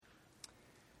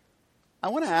I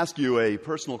want to ask you a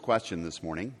personal question this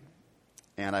morning,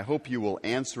 and I hope you will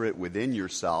answer it within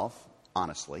yourself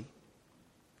honestly.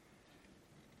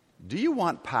 Do you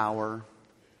want power?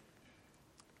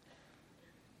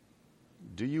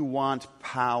 Do you want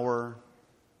power?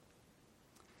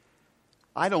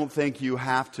 I don't think you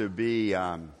have to be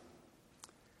a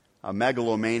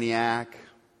megalomaniac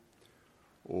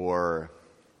or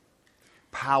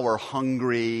power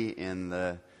hungry in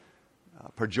the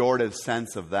pejorative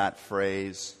sense of that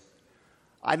phrase.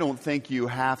 I don't think you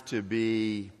have to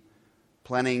be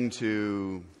planning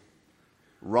to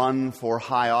run for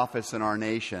high office in our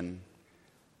nation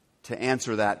to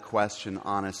answer that question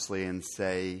honestly and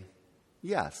say,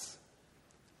 yes,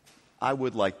 I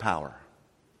would like power.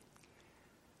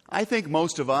 I think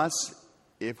most of us,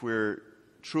 if we're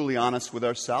truly honest with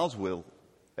ourselves, will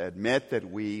admit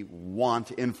that we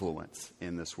want influence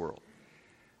in this world.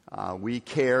 We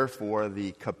care for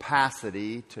the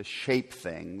capacity to shape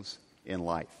things in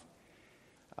life.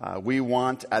 We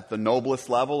want, at the noblest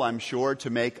level, I'm sure, to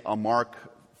make a mark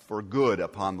for good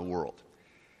upon the world.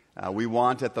 We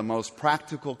want, at the most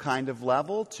practical kind of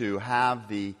level, to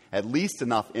have at least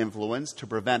enough influence to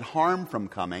prevent harm from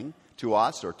coming to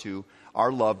us or to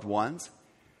our loved ones.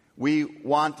 We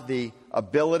want the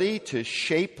ability to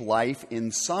shape life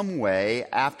in some way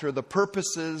after the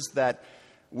purposes that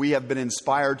we have been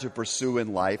inspired to pursue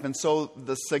in life. And so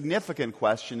the significant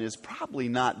question is probably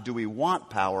not do we want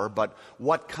power, but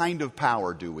what kind of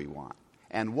power do we want?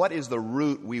 And what is the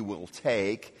route we will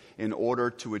take in order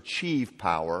to achieve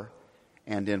power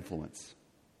and influence?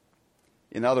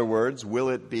 In other words, will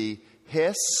it be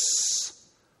hiss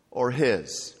or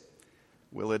his?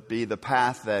 Will it be the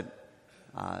path that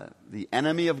the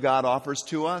enemy of God offers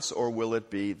to us, or will it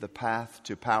be the path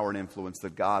to power and influence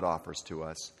that God offers to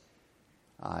us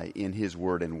in His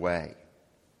word and way?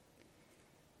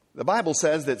 The Bible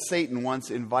says that Satan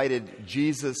once invited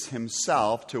Jesus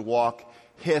himself to walk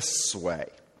his way.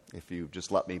 If you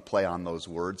just let me play on those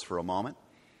words for a moment.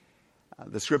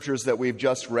 The scriptures that we've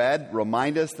just read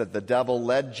remind us that the devil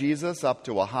led Jesus up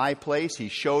to a high place. He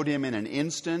showed him in an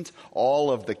instant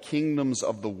all of the kingdoms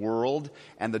of the world.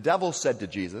 And the devil said to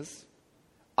Jesus,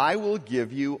 I will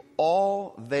give you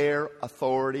all their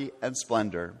authority and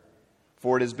splendor,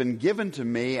 for it has been given to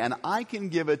me, and I can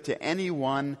give it to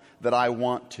anyone that I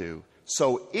want to.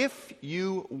 So if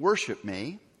you worship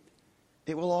me,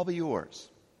 it will all be yours.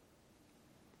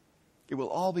 It will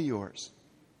all be yours.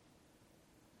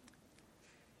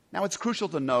 Now, it's crucial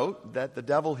to note that the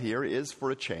devil here is, for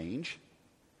a change,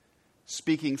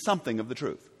 speaking something of the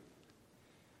truth.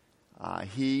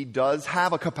 He does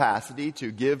have a capacity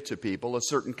to give to people a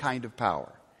certain kind of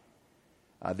power.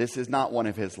 This is not one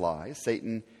of his lies.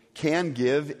 Satan can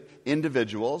give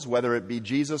individuals, whether it be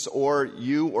Jesus or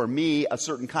you or me, a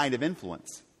certain kind of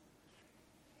influence.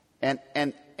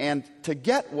 And to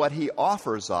get what he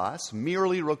offers us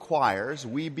merely requires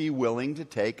we be willing to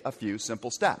take a few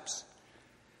simple steps.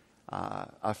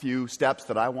 A few steps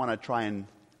that I want to try and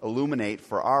illuminate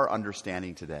for our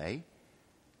understanding today,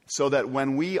 so that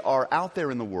when we are out there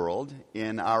in the world,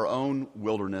 in our own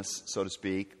wilderness, so to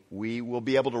speak, we will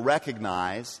be able to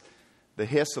recognize the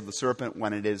hiss of the serpent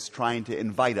when it is trying to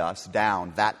invite us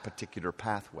down that particular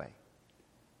pathway.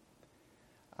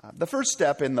 The first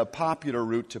step in the popular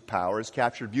route to power is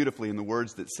captured beautifully in the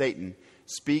words that Satan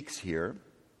speaks here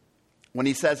when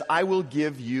he says, I will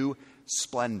give you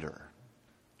splendor.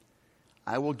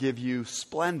 I will give you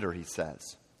splendor, he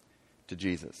says to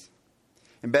Jesus.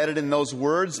 Embedded in those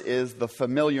words is the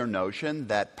familiar notion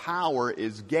that power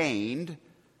is gained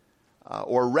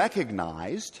or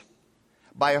recognized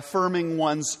by affirming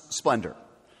one's splendor,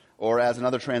 or as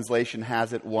another translation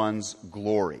has it, one's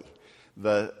glory.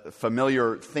 The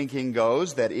familiar thinking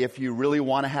goes that if you really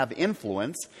want to have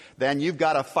influence, then you've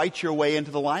got to fight your way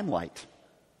into the limelight.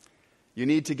 You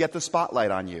need to get the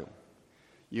spotlight on you.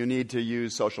 You need to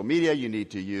use social media. You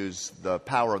need to use the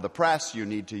power of the press. You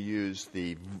need to use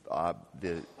the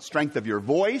strength of your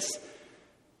voice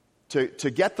to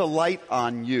get the light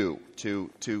on you,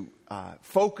 to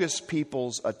focus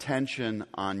people's attention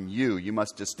on you. You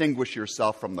must distinguish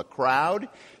yourself from the crowd.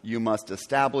 You must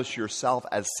establish yourself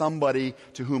as somebody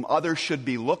to whom others should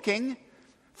be looking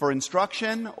for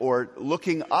instruction or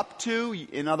looking up to.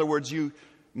 In other words, you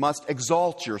must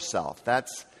exalt yourself.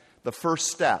 That's the first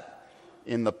step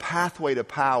in the pathway to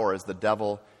power, as the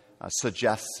devil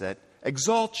suggests it.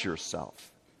 Exalt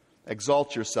yourself.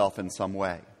 Exalt yourself in some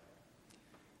way.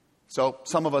 So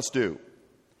some of us do.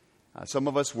 Some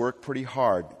of us work pretty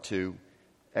hard to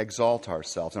exalt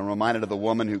ourselves. I'm reminded of the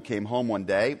woman who came home one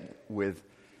day with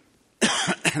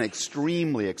an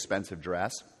extremely expensive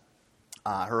dress,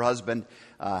 Her husband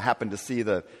happened to see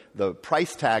the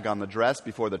price tag on the dress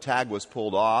before the tag was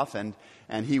pulled off, and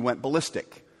he went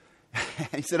ballistic.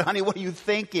 He said, honey, what are you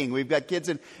thinking? We've got kids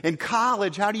in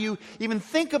college. How do you even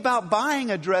think about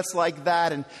buying a dress like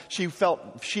that? And she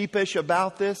felt sheepish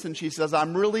about this, and she says,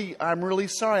 I'm really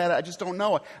sorry. I just don't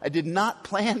know. I did not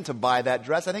plan to buy that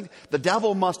dress. I think the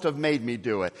devil must have made me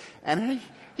do it. And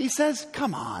he says,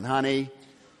 come on, honey.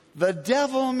 The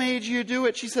devil made you do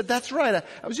it. She said, that's right.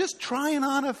 I was just trying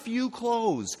on a few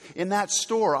clothes in that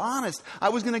store. Honest. I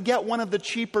was going to get one of the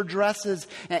cheaper dresses.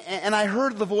 And I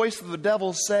heard the voice of the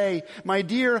devil say, my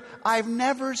dear, I've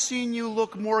never seen you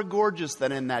look more gorgeous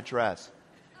than in that dress.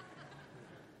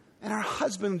 And her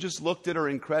husband just looked at her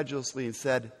incredulously and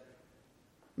said,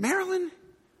 Marilyn,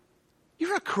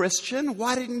 you're a Christian.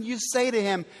 Why didn't you say to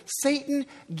him, Satan,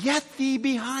 get thee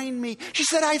behind me? She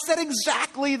said, I said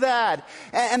exactly that.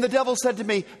 And the devil said to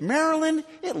me, Marilyn,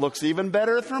 it looks even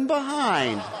better from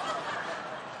behind.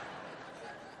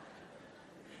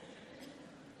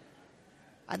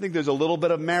 I think there's a little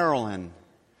bit of Marilyn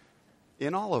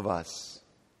in all of us.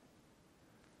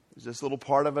 There's this little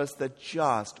part of us that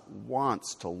just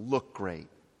wants to look great,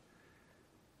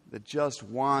 that just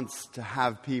wants to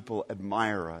have people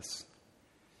admire us,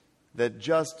 that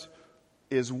just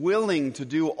is willing to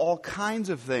do all kinds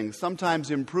of things,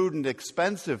 sometimes imprudent,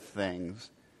 expensive things,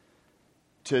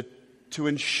 to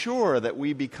ensure that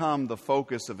we become the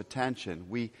focus of attention.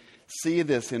 We see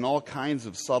this in all kinds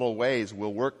of subtle ways.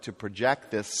 We'll work to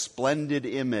project this splendid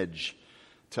image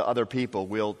to other people.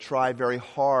 We'll try very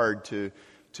hard to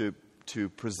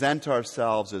present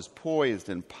ourselves as poised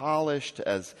and polished,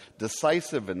 as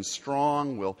decisive and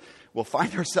strong. We'll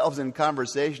find ourselves in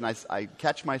conversation. I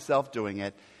catch myself doing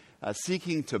it,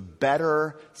 seeking to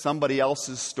better somebody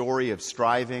else's story of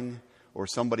striving or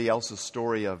somebody else's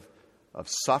story of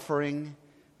suffering.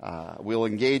 We'll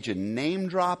engage in name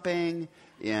dropping,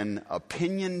 in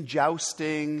opinion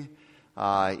jousting,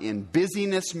 in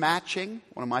busyness matching,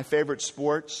 one of my favorite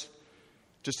sports,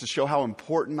 just to show how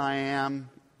important I am.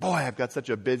 Boy, I've got such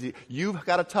a busy... You've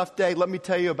got a tough day. Let me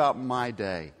tell you about my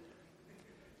day.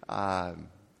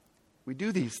 We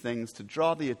do these things to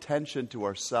draw the attention to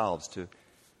ourselves,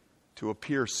 to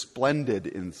appear splendid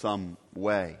in some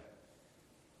way.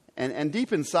 And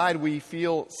deep inside, we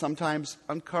feel sometimes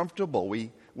uncomfortable.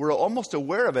 We're almost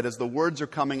aware of it as the words are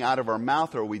coming out of our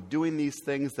mouth. Are we doing these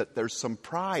things that there's some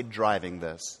pride driving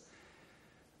this?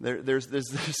 There's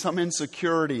some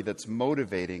insecurity that's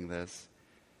motivating this.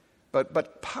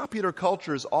 But popular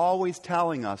culture is always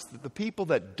telling us that the people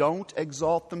that don't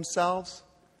exalt themselves,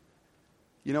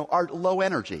 are low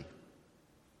energy.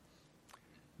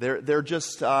 They're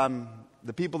just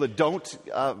the people that don't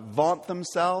vaunt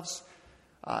themselves,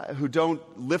 who don't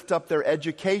lift up their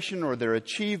education or their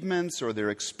achievements or their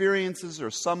experiences or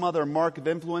some other mark of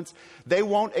influence. They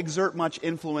won't exert much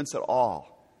influence at all.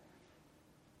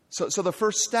 So the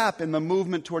first step in the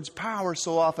movement towards power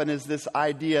so often is this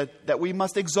idea that we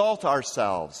must exalt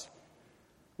ourselves.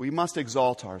 We must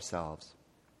exalt ourselves.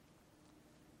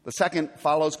 The second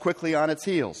follows quickly on its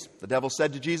heels. The devil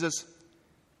said to Jesus,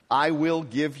 I will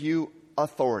give you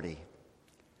authority.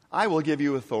 I will give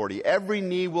you authority. Every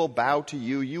knee will bow to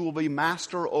you. You will be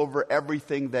master over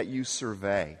everything that you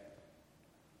survey.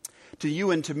 To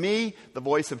you and to me, the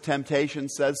voice of temptation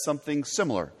says something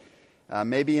similar.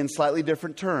 Maybe in slightly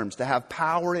different terms. To have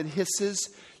power, it hisses,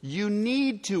 you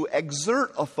need to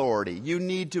exert authority. You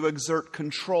need to exert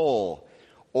control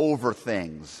over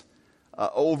things,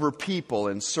 over people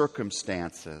and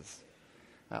circumstances.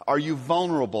 Are you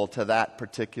vulnerable to that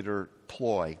particular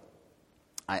ploy?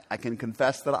 I can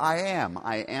confess that I am.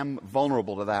 I am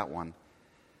vulnerable to that one.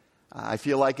 I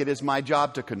feel like it is my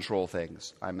job to control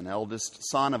things. I'm an eldest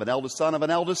son of an eldest son of an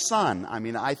eldest son. I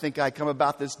mean, I think I come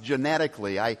about this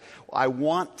genetically. I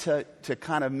want to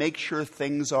kind of make sure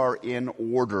things are in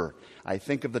order. I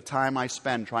think of the time I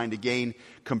spend trying to gain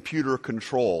computer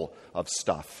control of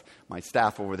stuff. My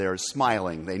staff over there is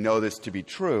smiling. They know this to be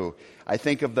true. I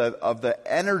think of the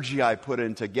energy I put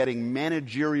into getting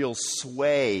managerial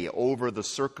sway over the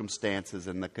circumstances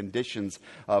and the conditions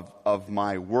of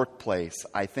my workplace.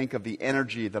 I think of the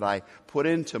energy that I put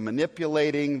into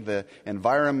manipulating the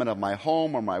environment of my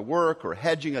home or my work, or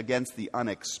hedging against the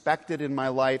unexpected in my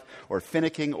life, or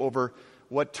finicking over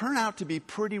what turn out to be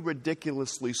pretty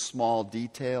ridiculously small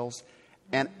details.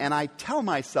 And I tell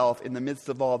myself in the midst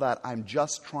of all that, I'm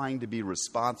just trying to be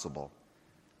responsible.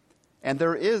 And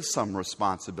there is some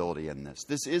responsibility in this.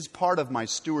 This is part of my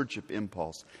stewardship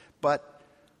impulse. But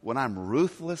when I'm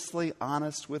ruthlessly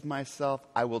honest with myself,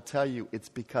 I will tell you it's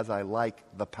because I like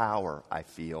the power I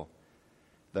feel,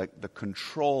 the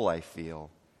control I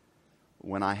feel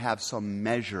when I have some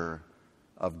measure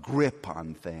of grip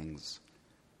on things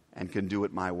and can do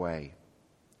it my way.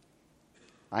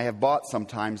 I have bought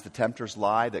sometimes the tempter's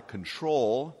lie that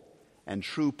control and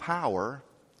true power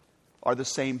are the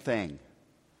same thing.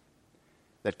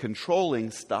 That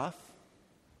controlling stuff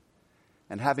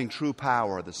and having true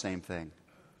power are the same thing.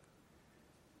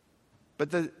 But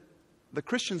the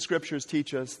Christian scriptures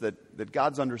teach us that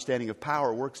God's understanding of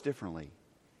power works differently.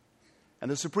 And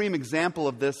the supreme example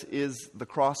of this is the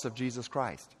cross of Jesus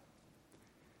Christ.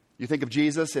 You think of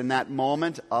Jesus in that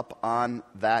moment up on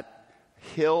that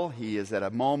hill. He is at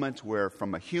a moment where,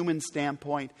 from a human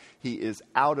standpoint, he is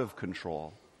out of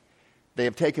control. They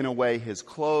have taken away his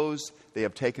clothes. They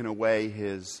have taken away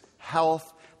his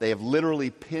health. They have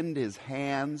literally pinned his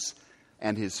hands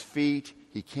and his feet.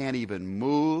 He can't even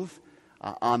move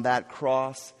on that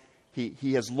cross.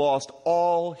 He has lost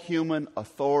all human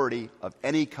authority of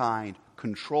any kind,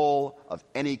 control of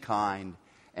any kind,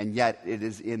 and yet it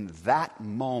is in that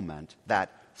moment,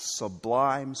 that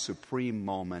sublime, supreme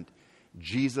moment,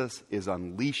 Jesus is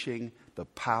unleashing the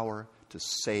power to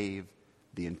save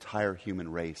the entire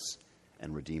human race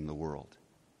and redeem the world.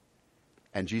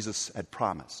 And Jesus had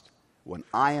promised, when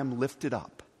I am lifted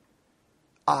up,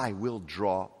 I will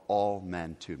draw all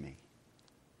men to me.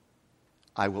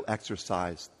 I will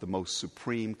exercise the most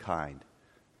supreme kind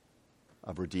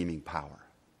of redeeming power.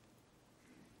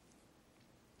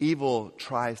 Evil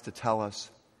tries to tell us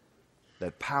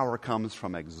that power comes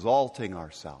from exalting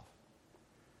ourselves,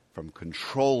 from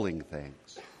controlling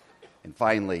things, and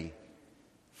finally,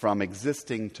 from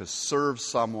existing to serve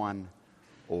someone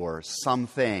or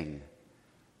something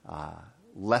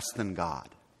less than God.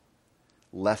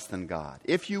 Less than God.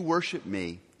 If you worship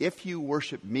me,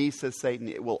 says Satan,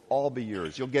 it will all be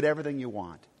yours. You'll get everything you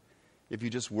want if you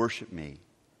just worship me.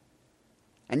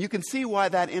 And you can see why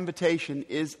that invitation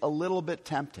is a little bit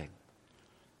tempting.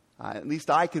 At least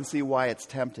I can see why it's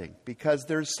tempting. Because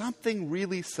there's something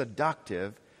really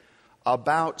seductive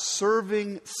about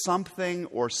serving something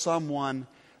or someone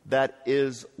that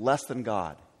is less than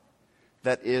God.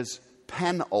 That is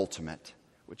penultimate,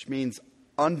 which means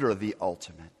under the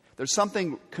ultimate. There's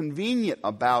something convenient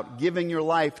about giving your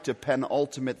life to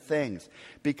penultimate things.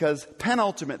 Because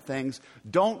penultimate things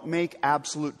don't make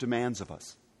absolute demands of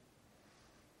us.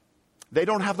 They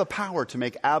don't have the power to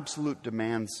make absolute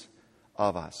demands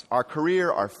of us. Our career,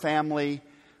 our family,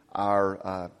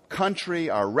 our country,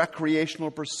 our recreational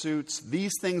pursuits,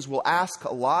 these things will ask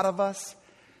a lot of us.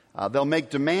 They'll make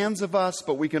demands of us,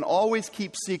 but we can always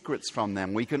keep secrets from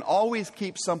them. We can always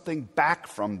keep something back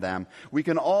from them. We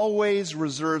can always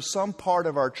reserve some part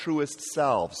of our truest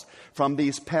selves from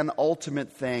these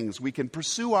penultimate things. We can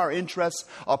pursue our interests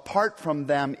apart from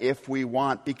them if we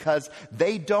want, because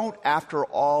they don't, after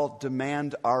all,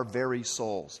 demand our very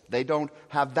souls. They don't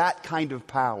have that kind of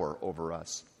power over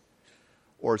us.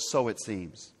 Or so it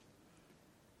seems.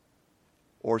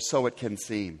 Or so it can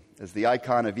seem. As the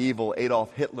icon of evil,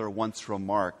 Adolf Hitler, once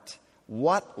remarked,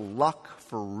 "What luck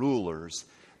for rulers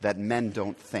that men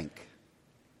don't think."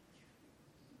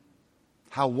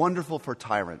 How wonderful for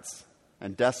tyrants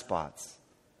and despots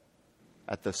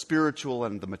at the spiritual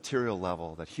and the material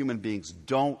level that human beings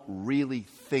don't really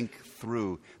think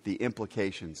through the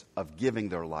implications of giving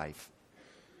their life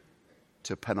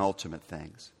to penultimate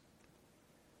things.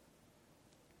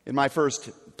 In my first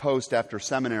post after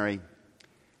seminary,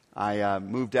 I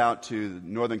moved out to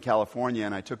Northern California,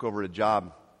 and I took over a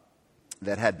job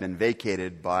that had been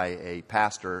vacated by a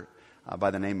pastor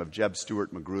by the name of Jeb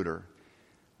Stuart Magruder.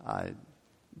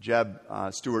 Jeb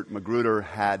Stuart Magruder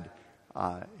had,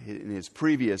 in his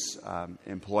previous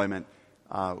employment,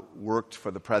 worked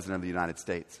for the President of the United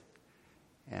States.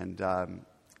 And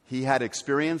he had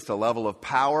experienced a level of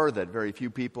power that very few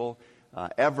people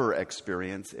ever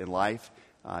experience in life.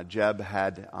 Jeb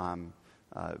had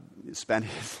spent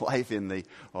his life in the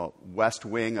West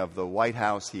Wing of the White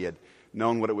House. He had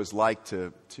known what it was like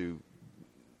to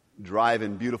drive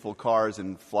in beautiful cars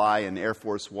and fly in Air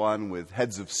Force One with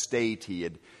heads of state. He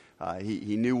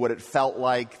knew what it felt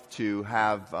like to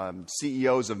have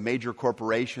CEOs of major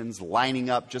corporations lining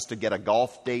up just to get a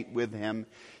golf date with him.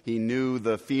 He knew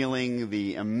the feeling,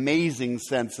 the amazing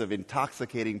sense of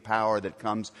intoxicating power that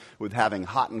comes with having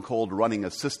hot and cold running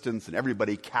assistants and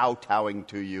everybody kowtowing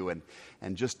to you,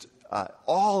 and just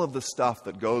all of the stuff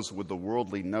that goes with the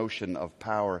worldly notion of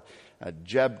power.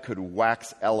 Jeb could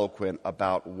wax eloquent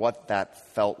about what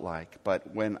that felt like.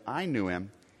 But when I knew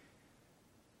him,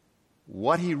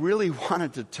 what he really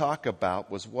wanted to talk about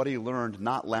was what he learned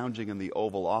not lounging in the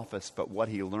Oval Office, but what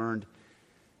he learned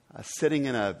sitting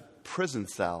in a prison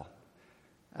cell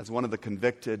as one of the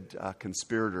convicted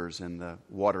conspirators in the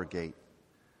Watergate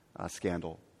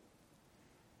scandal.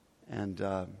 And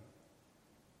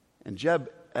Jeb,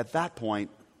 at that point,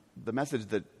 the message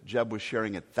that Jeb was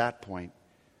sharing at that point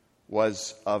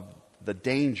was of the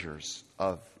dangers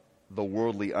of the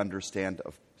worldly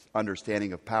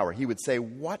understanding of power. He would say,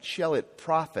 what shall it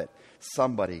profit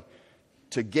somebody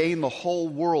to gain the whole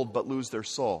world but lose their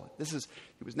soul?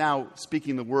 He was now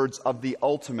speaking the words of the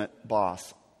ultimate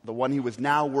boss, the one he was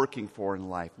now working for in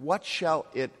life. What shall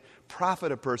it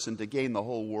profit a person to gain the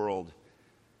whole world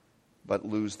but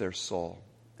lose their soul?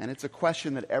 And it's a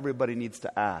question that everybody needs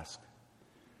to ask.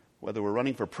 Whether we're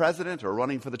running for president or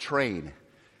running for the train,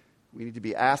 we need to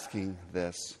be asking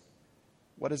this.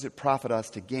 What does it profit us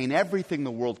to gain everything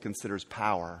the world considers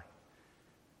power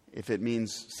if it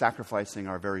means sacrificing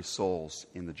our very souls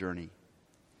in the journey?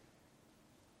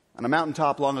 On a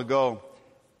mountaintop long ago,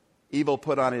 Evil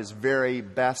put on his very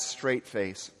best straight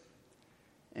face,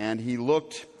 and he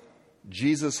looked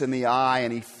Jesus in the eye,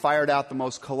 and he fired out the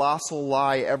most colossal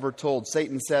lie ever told.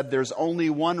 Satan said, there's only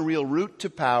one real route to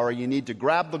power. You need to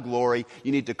grab the glory.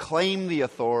 You need to claim the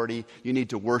authority. You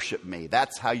need to worship me.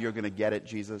 That's how you're going to get it,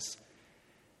 Jesus.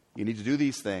 You need to do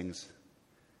these things,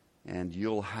 and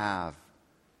you'll have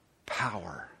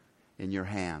power in your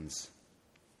hands.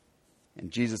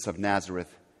 And Jesus of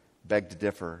Nazareth begged to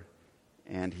differ,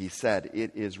 and he said,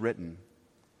 it is written,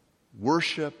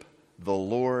 worship the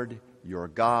Lord your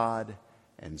God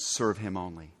and serve him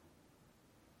only.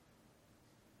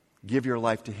 Give your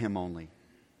life to him only.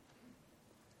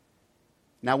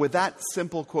 Now, with that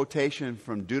simple quotation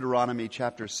from Deuteronomy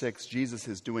chapter 6, Jesus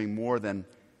is doing more than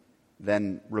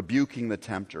rebuking the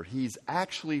tempter. He's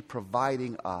actually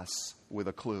providing us with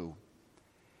a clue.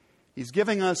 He's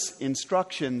giving us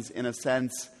instructions, in a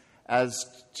sense, as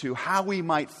to how we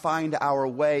might find our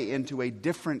way into a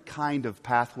different kind of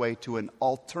pathway to an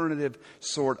alternative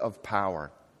sort of power.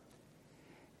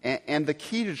 And the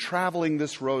key to traveling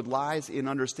this road lies in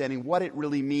understanding what it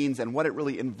really means and what it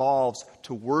really involves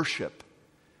to worship,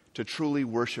 to truly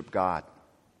worship God.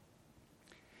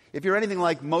 If you're anything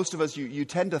like most of us, you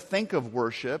tend to think of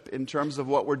worship in terms of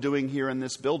what we're doing here in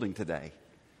this building today.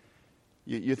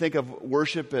 You think of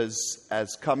worship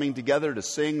as coming together to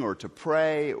sing or to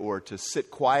pray or to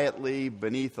sit quietly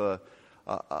beneath a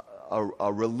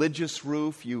religious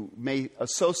roof. You may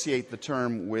associate the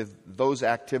term with those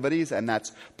activities, and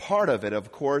that's part of it,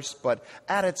 of course, but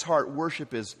at its heart,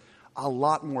 worship is a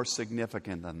lot more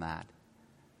significant than that.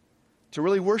 To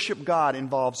really worship God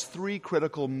involves three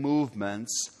critical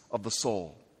movements of the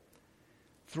soul.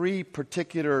 Three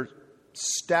particular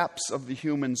steps of the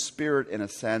human spirit, in a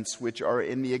sense, which are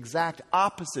in the exact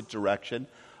opposite direction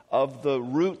of the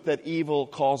route that evil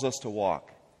calls us to walk.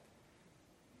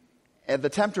 And the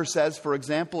tempter says, for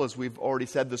example, as we've already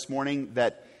said this morning,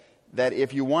 that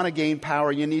if you want to gain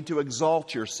power, you need to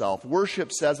exalt yourself.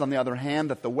 Worship says, on the other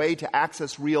hand, that the way to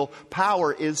access real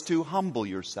power is to humble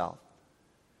yourself.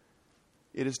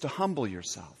 It is to humble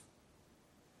yourself.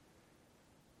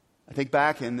 I think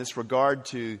back in this regard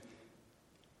to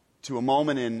a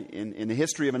moment in the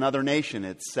history of another nation.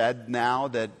 It's said now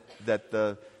that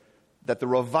the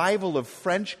revival of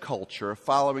French culture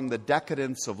following the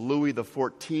decadence of Louis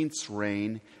XIV's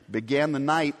reign began the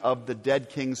night of the dead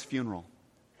king's funeral.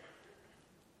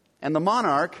 And the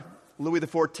monarch, Louis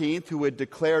XIV, who had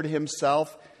declared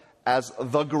himself as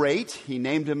the Great, he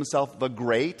named himself the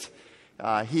Great.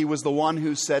 He was the one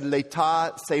who said,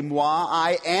 L'État, c'est moi,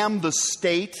 I am the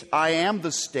state, I am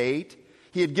the state.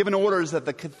 He had given orders that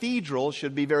the cathedral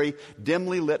should be very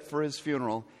dimly lit for his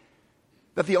funeral.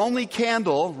 That the only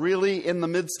candle really in the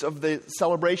midst of the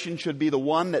celebration should be the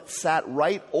one that sat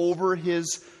right over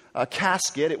his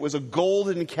casket. It was a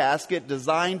golden casket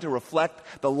designed to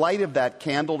reflect the light of that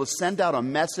candle, to send out a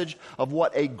message of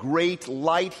what a great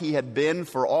light he had been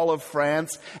for all of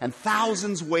France. And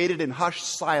thousands waited in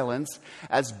hushed silence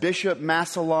as Bishop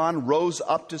Massillon rose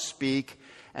up to speak.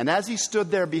 And as he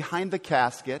stood there behind the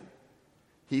casket,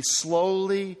 he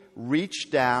slowly reached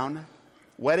down,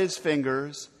 wet his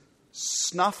fingers,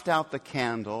 snuffed out the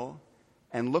candle,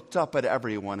 and looked up at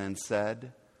everyone and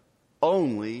said,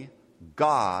 only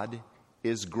God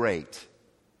is great.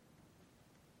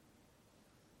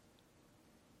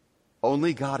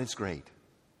 Only God is great.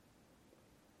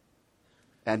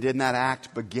 And in that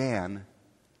act began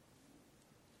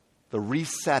the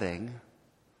resetting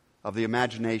of the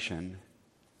imagination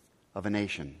of a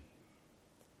nation.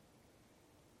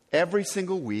 Every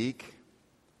single week,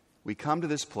 we come to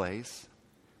this place,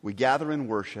 we gather in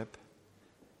worship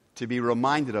to be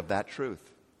reminded of that truth.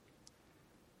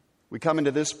 We come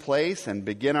into this place and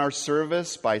begin our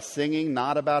service by singing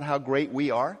not about how great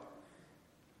we are,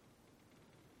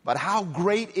 but how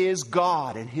great is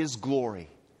God and his glory.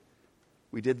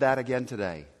 We did that again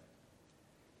today.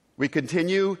 We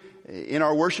continue in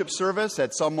our worship service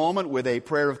at some moment with a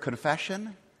prayer of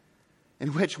confession in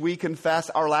which we confess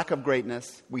our lack of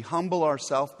greatness. We humble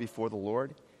ourselves before the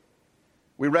Lord.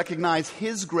 We recognize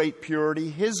His great purity,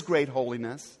 His great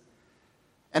holiness,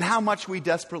 and how much we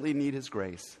desperately need His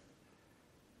grace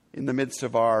in the midst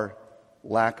of our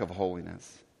lack of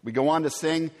holiness. We go on to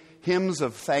sing hymns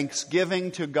of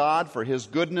thanksgiving to God for His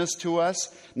goodness to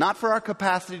us, not for our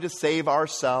capacity to save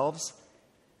ourselves,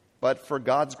 but for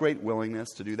God's great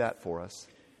willingness to do that for us.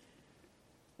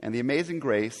 And the amazing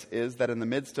grace is that in the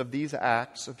midst of these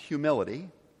acts of humility,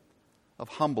 of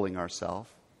humbling ourselves,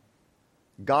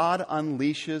 God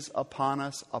unleashes upon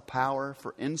us a power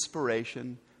for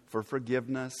inspiration, for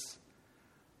forgiveness,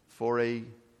 for a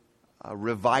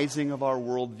revising of our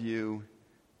worldview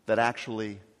that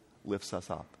actually lifts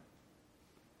us up,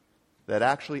 that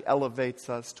actually elevates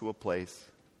us to a place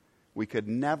we could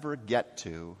never get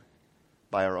to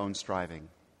by our own striving.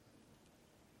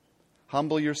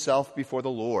 Humble yourself before the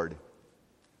Lord.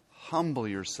 Humble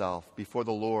yourself before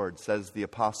the Lord, says the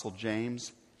Apostle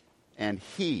James, and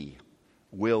He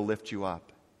will lift you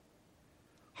up.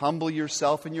 Humble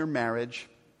yourself in your marriage.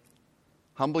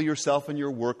 Humble yourself in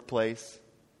your workplace.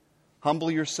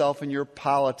 Humble yourself in your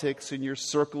politics, in your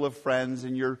circle of friends,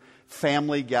 in your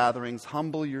family gatherings.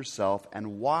 Humble yourself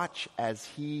and watch as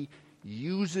He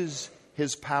uses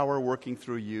His power working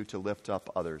through you to lift up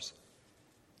others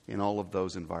in all of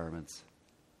those environments.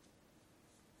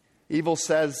 Evil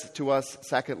says to us,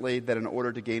 secondly, that in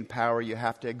order to gain power, you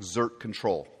have to exert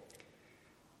control.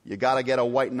 You got to get a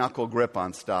white-knuckle grip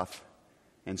on stuff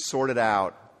and sort it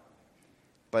out.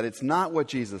 But it's not what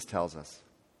Jesus tells us.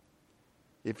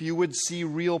 If you would see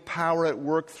real power at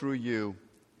work through you,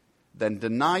 then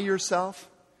deny yourself,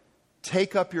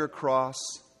 take up your cross,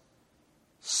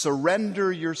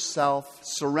 surrender yourself,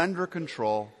 surrender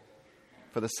control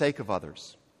for the sake of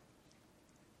others.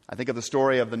 I think of the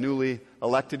story of the newly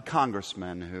elected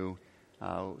congressman who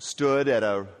stood at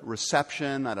a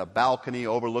reception at a balcony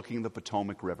overlooking the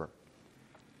Potomac River.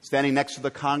 Standing next to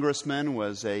the congressman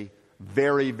was a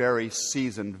very, very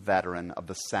seasoned veteran of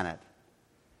the Senate.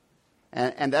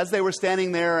 And as they were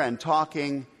standing there and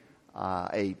talking,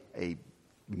 a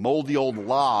moldy old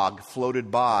log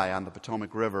floated by on the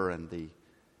Potomac River, and the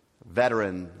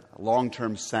veteran,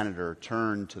 long-term senator,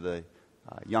 turned to the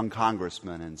young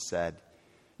congressman and said,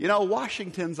 "You know,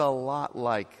 Washington's a lot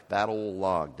like that old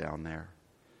log down there."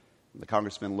 And the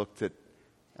congressman looked at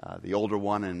the older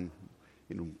one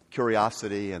in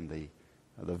curiosity, and the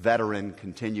veteran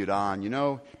continued on. "You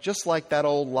know, just like that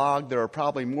old log, there are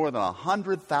probably more than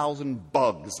 100,000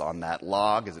 bugs on that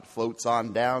log as it floats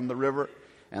on down the river.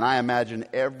 And I imagine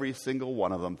every single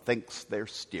one of them thinks they're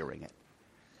steering it.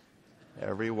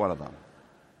 Every one of them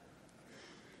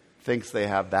thinks they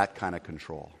have that kind of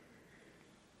control."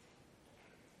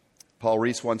 Paul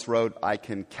Reese once wrote, "I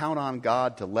can count on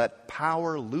God to let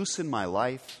power loose in my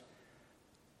life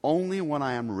only when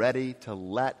I am ready to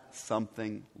let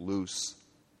something loose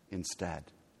instead."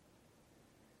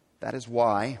 That is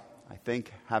why, I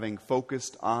think, having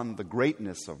focused on the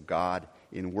greatness of God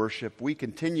in worship, we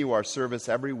continue our service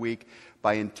every week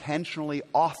by intentionally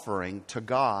offering to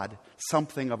God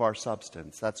something of our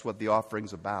substance. That's what the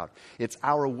offering's about. It's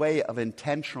our way of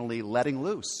intentionally letting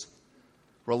loose,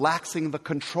 relaxing the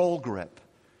control grip,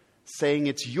 saying,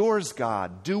 "It's yours,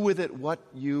 God. Do with it what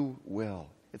you will."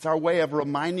 It's our way of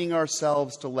reminding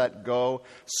ourselves to let go,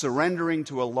 surrendering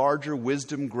to a larger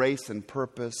wisdom, grace, and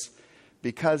purpose,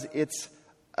 because it's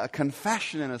a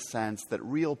confession, in a sense, that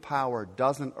real power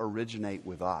doesn't originate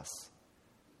with us.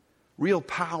 Real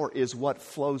power is what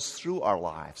flows through our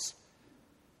lives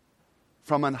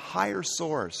from a higher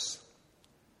source.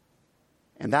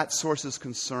 And that source's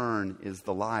concern is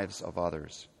the lives of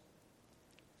others.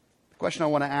 The question I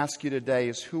want to ask you today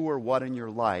is, who or what in your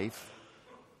life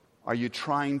are you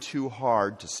trying too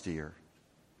hard to steer?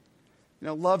 You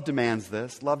know, love demands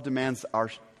this. Love demands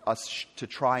us to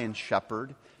try and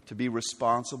shepherd, to be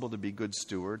responsible, to be good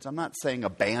stewards. I'm not saying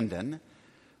abandon,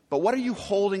 but what are you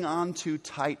holding on to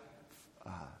tight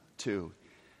to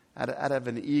out of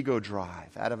an ego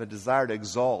drive, out of a desire to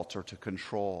exalt or to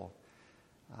control?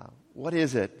 What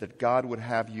is it that God would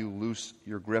have you loose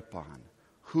your grip on?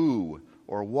 Who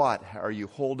or what are you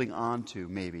holding on to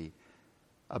maybe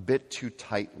a bit too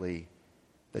tightly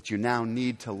that you now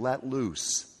need to let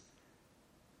loose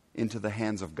into the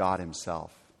hands of God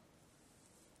Himself?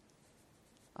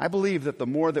 I believe that the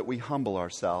more that we humble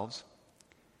ourselves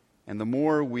and the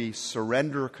more we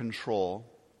surrender control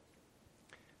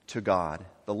to God,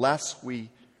 the less we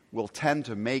will tend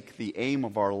to make the aim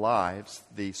of our lives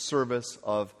the service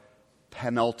of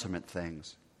penultimate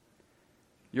things.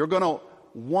 You're going to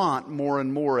want more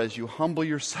and more as you humble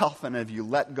yourself and as you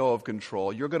let go of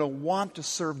control. You're going to want to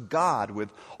serve God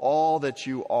with all that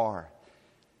you are.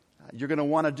 You're going to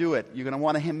want to do it. You're going to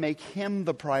want to make Him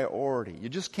the priority. You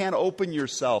just can't open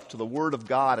yourself to the Word of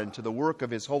God and to the work of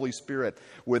His Holy Spirit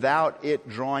without it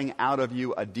drawing out of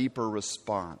you a deeper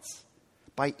response.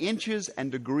 By inches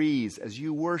and degrees, as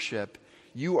you worship,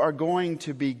 you are going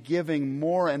to be giving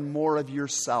more and more of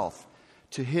yourself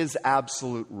to His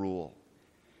absolute rule.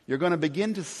 You're going to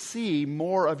begin to see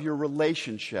more of your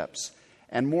relationships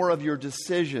and more of your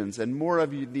decisions and more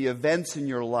of the events in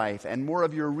your life and more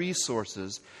of your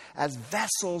resources as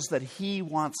vessels that He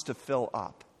wants to fill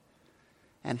up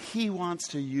and He wants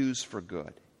to use for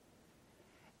good.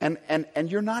 And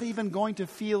you're not even going to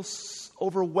feel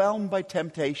overwhelmed by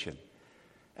temptation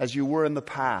as you were in the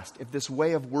past if this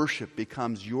way of worship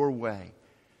becomes your way.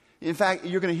 In fact,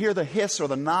 you're going to hear the hiss or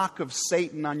the knock of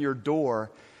Satan on your door.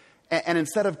 And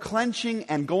instead of clenching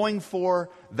and going for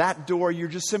that door, you're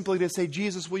just simply to say,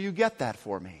 Jesus, will you get that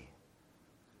for me?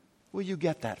 Will you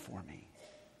get that for me?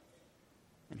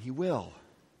 And He will.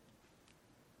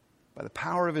 By the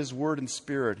power of His Word and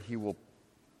Spirit, He will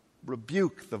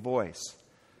rebuke the voice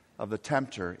of the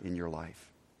tempter in your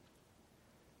life.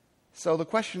 So the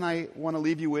question I want to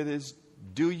leave you with is,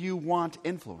 do you want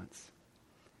influence?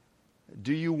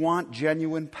 Do you want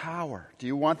genuine power? Do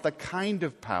you want the kind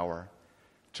of power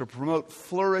to promote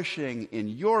flourishing in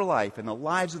your life and the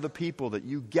lives of the people that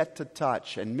you get to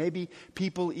touch, and maybe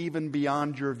people even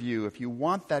beyond your view? If you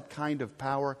want that kind of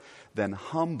power, then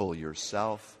humble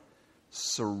yourself,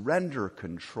 surrender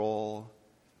control,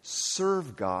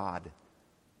 serve God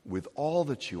with all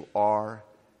that you are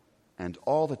and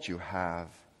all that you have,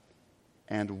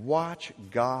 and watch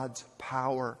God's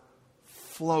power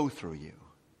flow through you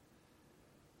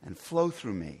and flow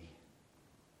through me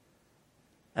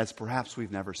as perhaps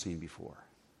we've never seen before.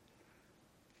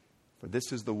 For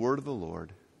this is the word of the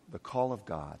Lord, the call of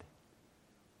God.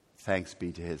 Thanks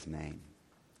be to His name.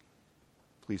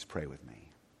 Please pray with me.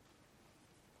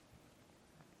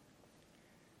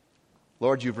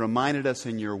 Lord, you've reminded us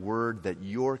in your word that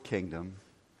your kingdom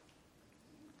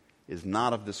is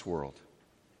not of this world,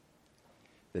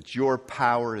 that your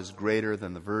power is greater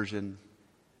than the version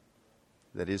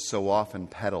that is so often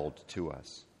peddled to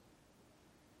us.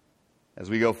 As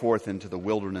we go forth into the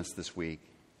wilderness this week,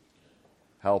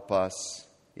 help us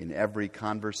in every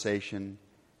conversation,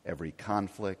 every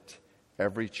conflict,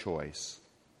 every choice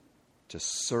to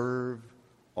serve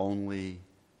only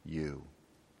you.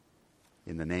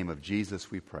 In the name of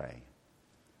Jesus we pray.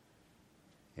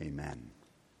 Amen.